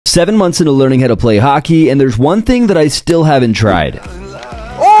7 months into learning how to play hockey, and there's one thing that I still haven't tried.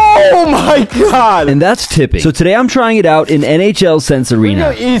 Oh my god! And that's tipping. So today I'm trying it out in NHL Sense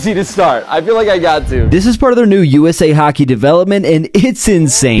Arena. Easy to start. I feel like I got to. This is part of their new USA Hockey development, and it's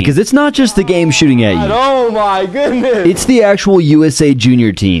insane. Because it's not just the game shooting at you. Oh my goodness! It's the actual USA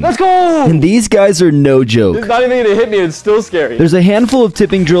junior team. Let's go! And these guys are no joke. It's not even gonna hit me, it's still scary. There's a handful of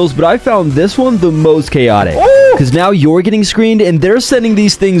tipping drills, but I found this one the most chaotic. Because now you're getting screened, and they're sending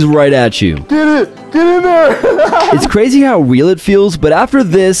these things right at you. Get it! Get in there! It's crazy how real it feels, but after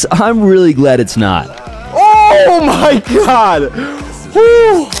this, I'm really glad it's not. Oh my god!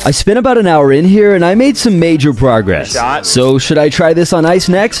 Woo. I spent about an hour in here, and I made some major progress. Shot. So should I try this on ice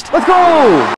next? Let's go!